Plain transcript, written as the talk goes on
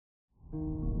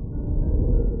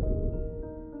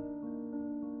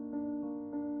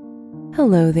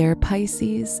Hello there,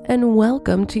 Pisces, and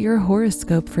welcome to your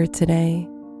horoscope for today,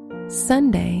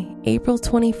 Sunday, April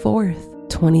 24th,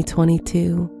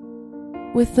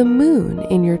 2022. With the moon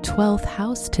in your 12th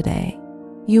house today,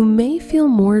 you may feel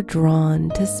more drawn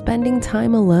to spending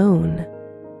time alone,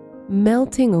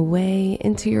 melting away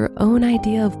into your own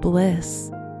idea of bliss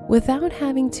without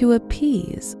having to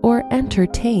appease or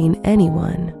entertain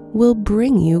anyone will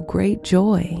bring you great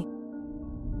joy.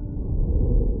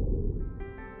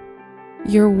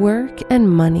 Your work and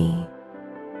money.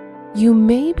 You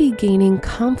may be gaining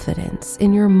confidence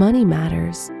in your money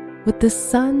matters with the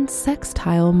Sun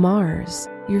sextile Mars,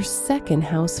 your second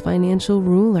house financial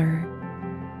ruler.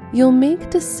 You'll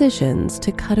make decisions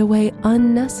to cut away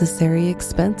unnecessary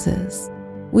expenses,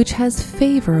 which has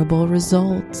favorable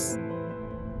results.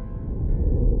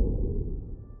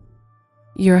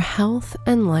 Your health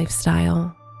and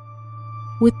lifestyle.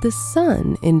 With the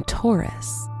Sun in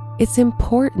Taurus, it's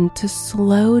important to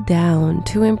slow down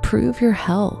to improve your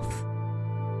health.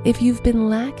 If you've been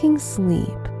lacking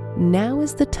sleep, now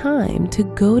is the time to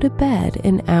go to bed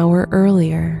an hour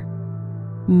earlier.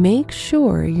 Make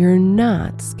sure you're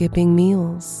not skipping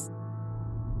meals.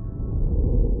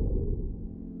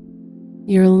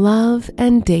 Your love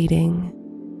and dating.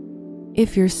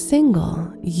 If you're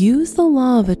single, use the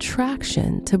law of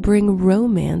attraction to bring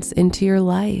romance into your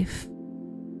life.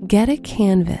 Get a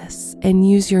canvas and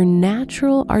use your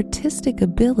natural artistic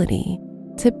ability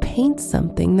to paint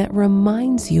something that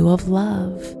reminds you of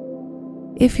love.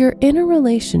 If you're in a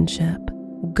relationship,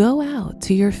 go out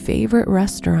to your favorite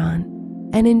restaurant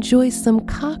and enjoy some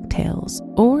cocktails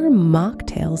or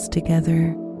mocktails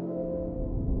together.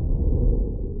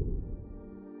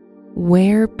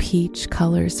 Wear peach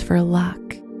colors for luck.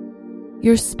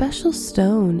 Your special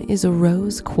stone is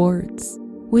rose quartz,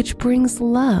 which brings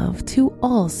love to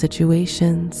all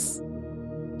situations.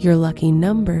 Your lucky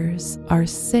numbers are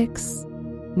 6,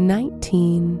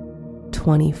 19,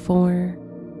 24,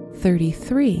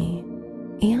 33,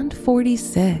 and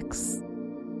 46.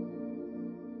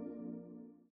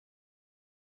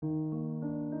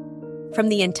 From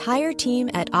the entire team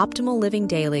at Optimal Living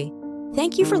Daily,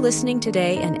 thank you for listening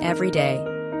today and every day.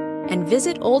 And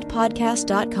visit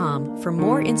oldpodcast.com for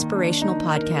more inspirational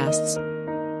podcasts.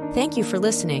 Thank you for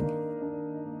listening.